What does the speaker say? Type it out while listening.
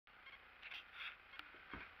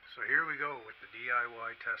So here we go with the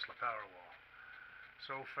DIY Tesla Powerwall.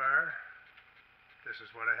 So far, this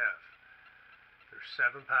is what I have. There's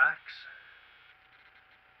 7 packs.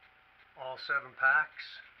 All 7 packs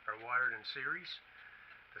are wired in series.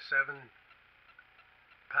 The 7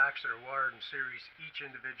 packs that are wired in series, each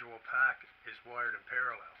individual pack is wired in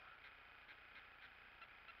parallel.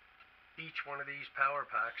 Each one of these power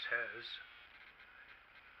packs has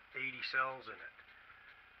 80 cells in it.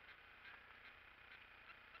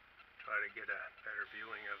 Try to get a better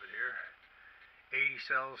viewing of it here.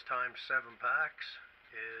 80 cells times 7 packs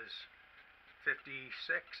is 56.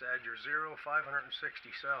 Add your 0, 560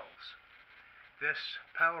 cells. This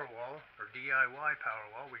Powerwall, or DIY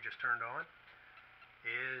Powerwall we just turned on,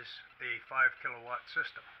 is a 5 kilowatt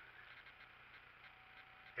system.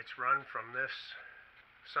 It's run from this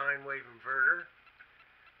sine wave inverter,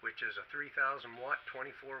 which is a 3000 watt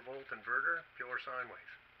 24 volt inverter, pure sine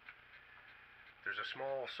wave. There's a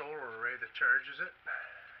small solar array that charges it,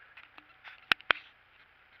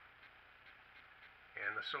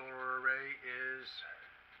 and the solar array is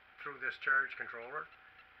through this charge controller.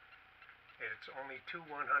 It's only 2 100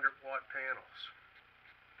 watt panels.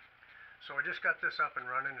 So I just got this up and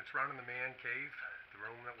running. It's running the man cave, the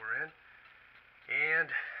room that we're in, and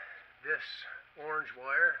this orange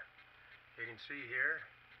wire, you can see here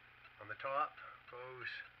on the top, goes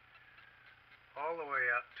all the way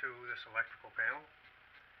up to this electrical panel,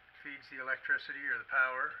 feeds the electricity or the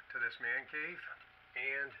power to this man cave,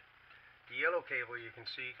 and the yellow cable you can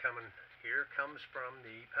see coming here comes from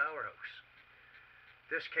the powerhouse.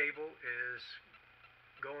 This cable is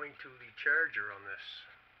going to the charger on this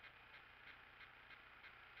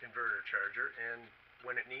inverter charger, and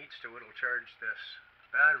when it needs to, it'll charge this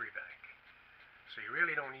battery bank. So you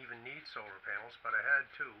really don't even need solar panels, but I had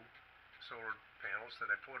 2 solar panels that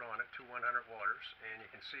I put on it, 2 100 watters, and you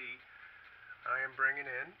can see I am bringing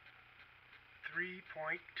in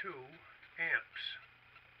 3.2 amps,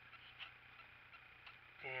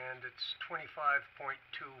 and it's 25.2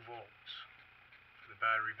 volts for the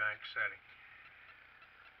battery bank setting.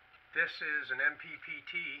 This is an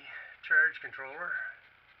MPPT charge controller.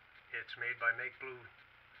 It's made by Make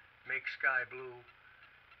Sky Blue.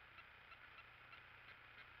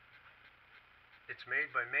 It's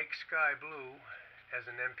made by Make Sky Blue as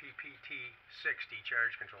an MPPT 60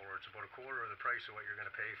 charge controller. It's about a quarter of the price of what you're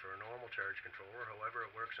going to pay for a normal charge controller. However,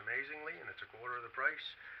 it works amazingly, and it's a quarter of the price.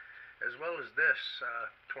 As well as this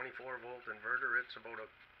 24 volt inverter, it's about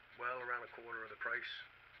around a quarter of the price.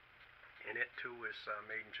 And it too is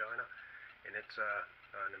made in China, and it's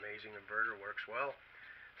an amazing inverter. Works well.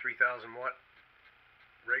 3000 watt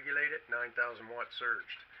regulated, 9000 watt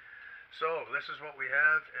surged. So this is what we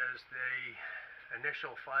have as the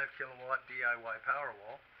initial 5 kilowatt DIY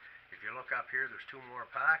Powerwall. If you look up here, there's 2 more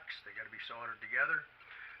packs. They got to be soldered together.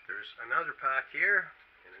 There's another pack here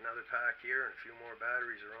and another pack here, and a few more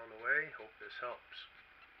batteries are on the way. Hope this helps.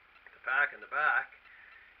 The pack in the back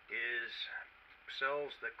is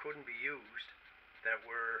cells that couldn't be used, that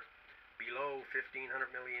were below 1500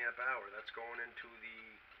 milliamp hour. That's going into the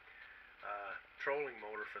trolling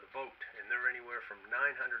motor for the boat, and they're anywhere from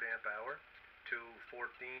 900 amp hour to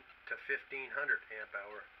 1500 amp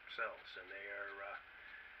hour cells, and they are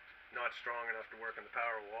not strong enough to work in the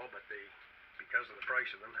Powerwall, but they, because of the price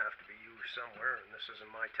of them, have to be used somewhere, and this is in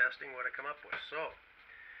my testing what I come up with. So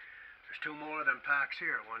there's 2 more of them packs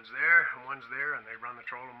here. One's there and one's there, and they run the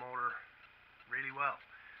trolling motor really well.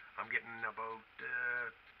 I'm getting about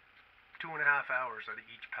 2.5 hours out of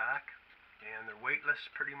each pack, and they're weightless,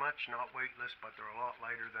 pretty much. Not weightless, but they're a lot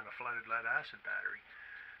lighter than a flooded lead acid battery.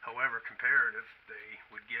 However, comparative, they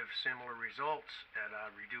would give similar results at a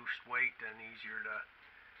reduced weight and easier to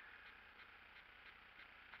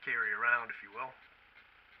carry around, if you will.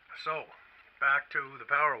 So, back to the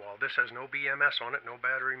Powerwall. This has no BMS on it, no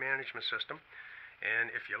battery management system. And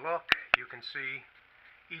if you look, you can see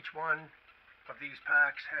each one of these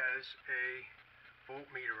packs has a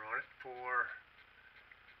voltmeter on it. For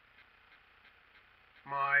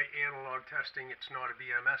my analog testing, it's not a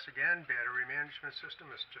BMS again, battery management system.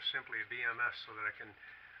 It's just simply a BMS so that I can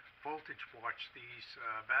voltage watch these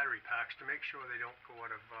battery packs to make sure they don't go out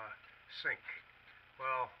of sync.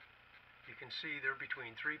 Well, you can see they're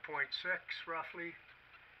between 3.6 roughly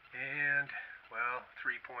and, well,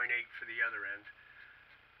 3.8 for the other end.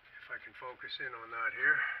 If I can focus in on that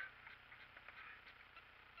here.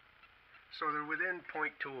 So they're within 0.2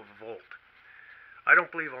 of a volt. I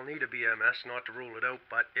don't believe I'll need a BMS, not to rule it out,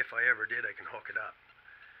 but if I ever did, I can hook it up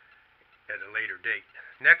at a later date.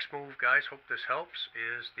 Next move, guys, hope this helps,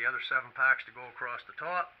 is the other 7 packs to go across the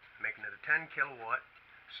top, making it a 10 kilowatt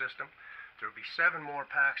system. There will be 7 more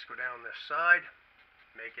packs go down this side,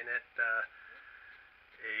 making it a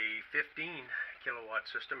 15 kilowatt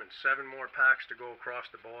system and 7 more packs to go across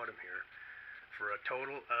the bottom here for a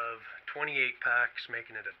total of 28 packs,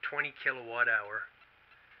 making it a 20 kilowatt hour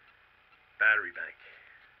battery bank.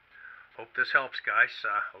 Hope this helps, guys.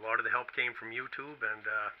 A lot of the help came from YouTube, and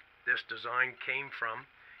this design came from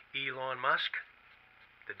Elon Musk,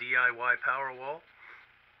 the DIY Powerwall.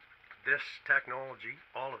 This technology,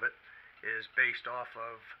 all of it, is based off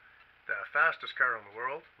of the fastest car in the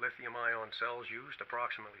world, lithium-ion cells used,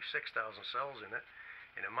 approximately 6,000 cells in it.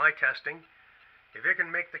 And in my testing, if it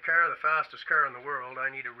can make the car the fastest car in the world,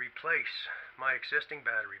 I need to replace my existing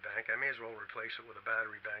battery bank. I may as well replace it with a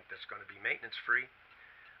battery bank that's going to be maintenance-free.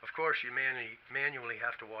 Of course, you manually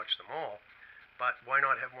have to watch them all, but why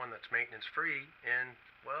not have one that's maintenance-free? And,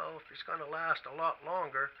 well, if it's going to last a lot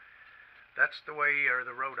longer, that's the way, or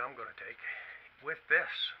the road I'm going to take. With this,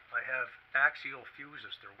 I have axial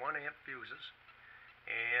fuses. They're 1 amp fuses,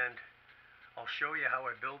 and I'll show you how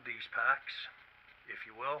I build these packs, if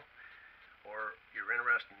you will, or you're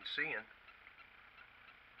interested in seeing.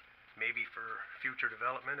 Maybe for future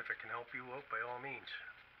development, if it can help you out, by all means.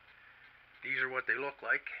 These are what they look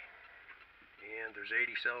like, and there's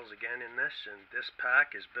 80 cells again in this, and this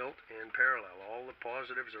pack is built in parallel. All the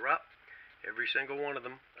positives are up. Every single one of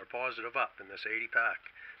them are positive up in this 80 pack.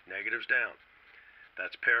 Negatives down.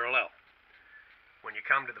 That's parallel. When you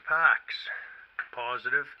come to the packs,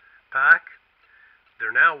 positive pack,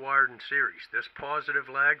 they're now wired in series. This positive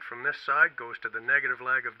leg from this side goes to the negative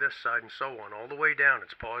leg of this side, and so on, all the way down.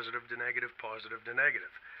 It's positive to negative, positive to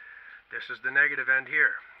negative. This is the negative end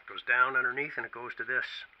here. It goes down underneath, and it goes to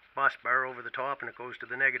this bus bar over the top, and it goes to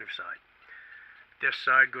the negative side. This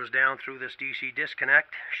side goes down through this DC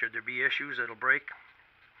disconnect. Should there be issues, it'll break,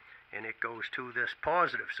 and it goes to this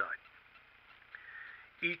positive side.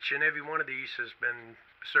 Each and every one of these has been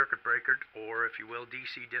circuit breakered, or if you will,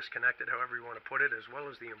 DC disconnected, however you want to put it, as well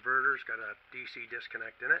as the inverter's got a DC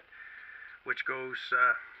disconnect in it, which goes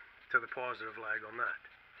to the positive leg on that.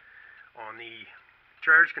 On the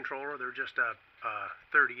charge controller, they're just a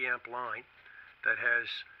 30 amp line that has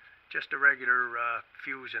just a regular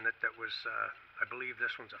fuse in it that was, I believe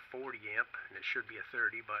this one's a 40 amp, and it should be a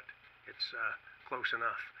 30, but it's close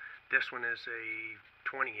enough. This one is a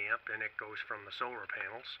 20 amp, and it goes from the solar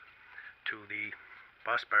panels to the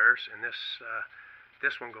bus bars, and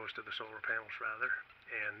this one goes to the solar panels rather,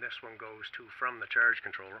 and this one goes to from the charge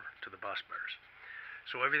controller to the bus bars.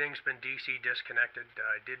 So everything's been DC disconnected.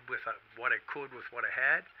 I did with what I could with what I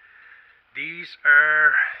had. These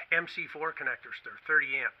are MC4 connectors. They're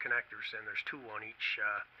 30 amp connectors, and there's 2 on each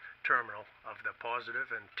terminal of the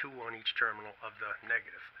positive and 2 on each terminal of the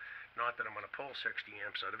negative. Not that I'm going to pull 60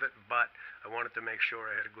 amps out of it, but I wanted to make sure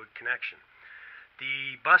I had a good connection.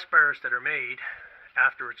 The bus bars that are made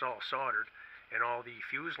after it's all soldered, and all the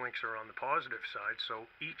fuse links are on the positive side, so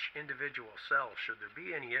each individual cell, should there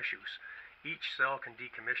be any issues, each cell can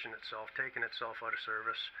decommission itself, taking itself out of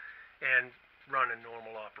service, and run in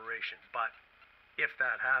normal operation. But if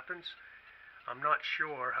that happens, I'm not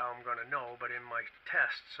sure how I'm going to know, but in my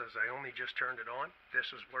tests, as I only just turned it on,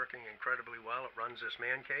 this is working incredibly well. It runs this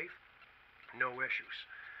man cave, no issues.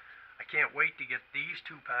 I can't wait to get these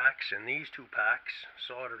 2 packs and these 2 packs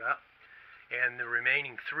soldered up, and the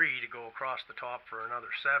remaining 3 to go across the top for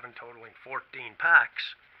another 7, totaling 14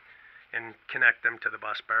 packs, and connect them to the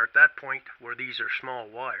bus bar. At that point, where these are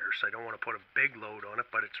small wires, I don't want to put a big load on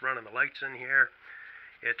it, but it's running the lights in here.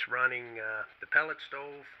 It's running the pellet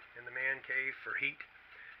stove in the man cave for heat,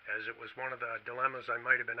 as it was one of the dilemmas I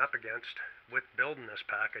might have been up against with building this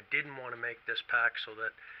pack. I didn't want to make this pack so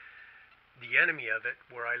that the enemy of it,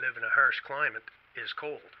 where I live in a harsh climate, is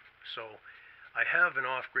cold. So I have an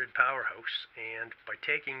off-grid powerhouse, and by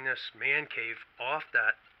taking this man cave off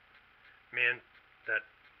that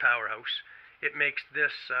powerhouse, it makes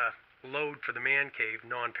this load for the man cave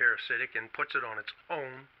non-parasitic and puts it on its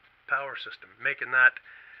own power system. Making that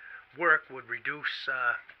work would reduce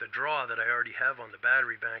the draw that I already have on the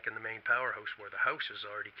battery bank in the main powerhouse, where the house is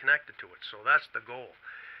already connected to it. So that's the goal.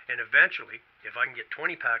 And eventually, if I can get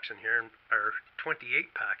 20 packs in here, or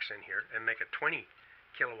 28 packs in here, and make a 20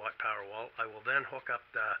 kilowatt Powerwall, I will then hook up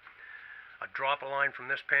a drop line from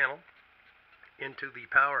this panel into the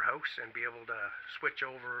powerhouse and be able to switch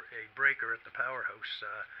over a breaker at the powerhouse,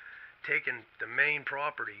 taking the main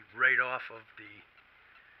property right off of the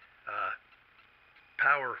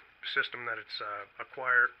power system that it's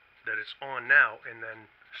on now, and then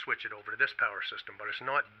switch it over to this power system. But it's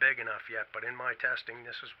not big enough yet, but in my testing,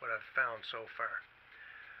 this is what I've found so far.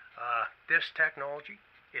 This technology,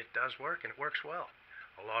 it does work, and it works well.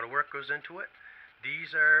 A lot of work goes into it.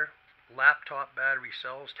 These are laptop battery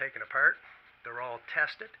cells taken apart. They're all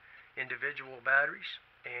tested, individual batteries,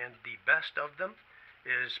 and the best of them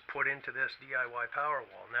is put into this DIY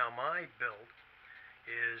Powerwall. Now my build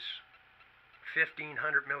is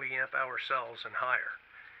 1500 milliamp hour cells and higher.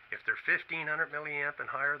 If they're 1500 milliamp and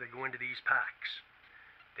higher, they go into these packs.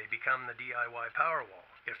 They become the DIY Powerwall.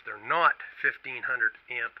 If they're not 1500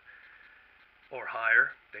 amp or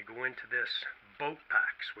higher, they go into this boat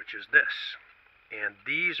packs, which is this. And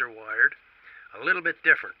these are wired a little bit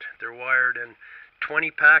different. They're wired in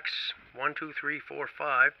 20 packs, 1, 2, 3, 4,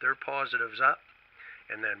 5, they're positives up.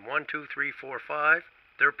 And then 1, 2, 3, 4, 5,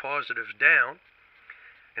 they're positives down.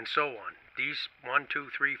 And so on. These 1, 2,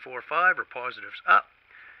 3, 4, 5 are positives up.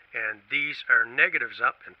 And these are negatives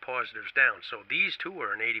up and positives down. So these two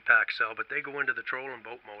are an 80-pack cell, but they go into the trolling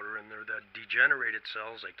boat motor, and they're the degenerated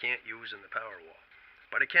cells I can't use in the Powerwall.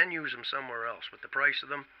 But I can use them somewhere else. With the price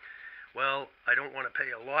of them, well, I don't want to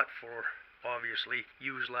pay a lot for, obviously,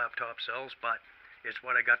 used laptop cells, but it's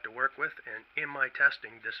what I got to work with, and in my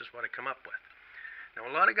testing, this is what I come up with. Now,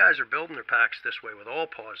 a lot of guys are building their packs this way with all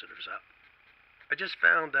positives up. I just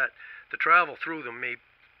found that the travel through them may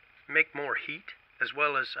make more heat, as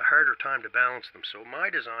well as a harder time to balance them. So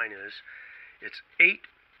my design is, it's 8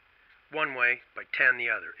 one way by 10 the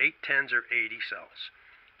other. 8 10s are 80 cells.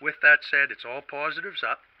 With that said, it's all positives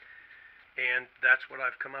up, and that's what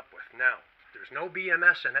I've come up with. Now, there's no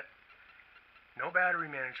BMS in it, no battery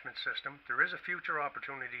management system. There is a future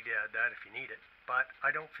opportunity to add that if you need it, but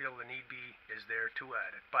I don't feel the need be is there to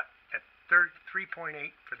add it. But at 3.8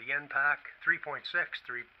 for the N pack, 3.6,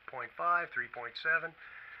 3.5, 3.7,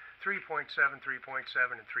 3.7, 3.7, and 3.6.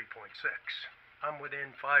 I'm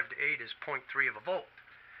within 5 to 8 is 0.3 of a volt.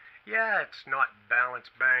 Yeah, it's not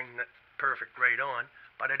balanced, bang, perfect, right on,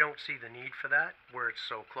 but I don't see the need for that where it's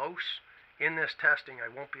so close. In this testing,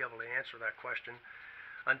 I won't be able to answer that question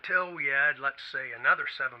until we add, let's say, another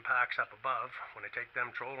 7 packs up above, when I take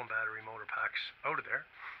them trolling battery motor packs out of there,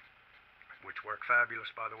 which work fabulous,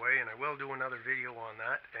 by the way, and I will do another video on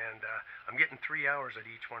that. And I'm getting 3 hours at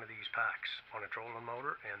each one of these packs on a trolling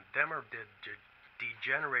motor, and them are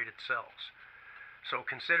degenerated cells. So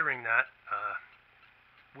considering that,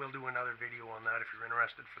 we'll do another video on that if you're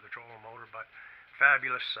interested for the trolling motor. But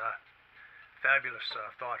fabulous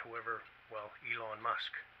thought, whoever, well, Elon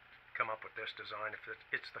Musk, come up with this design. If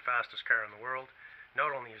it's the fastest car in the world,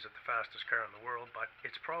 not only is it the fastest car in the world, but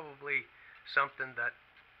it's probably something that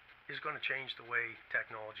is going to change the way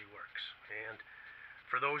technology works. And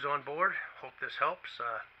for those on board, hope this helps.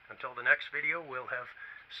 Until the next video, we'll have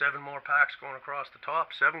 7 more packs going across the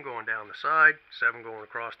top, 7 going down the side, 7 going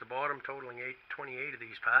across the bottom, totaling 28 of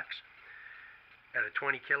these packs at a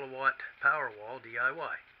 20 kilowatt Powerwall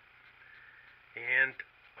DIY. And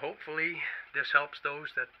hopefully this helps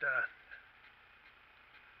those that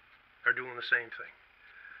are doing the same thing.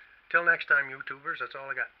 Till next time, YouTubers, that's all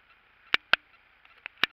I got.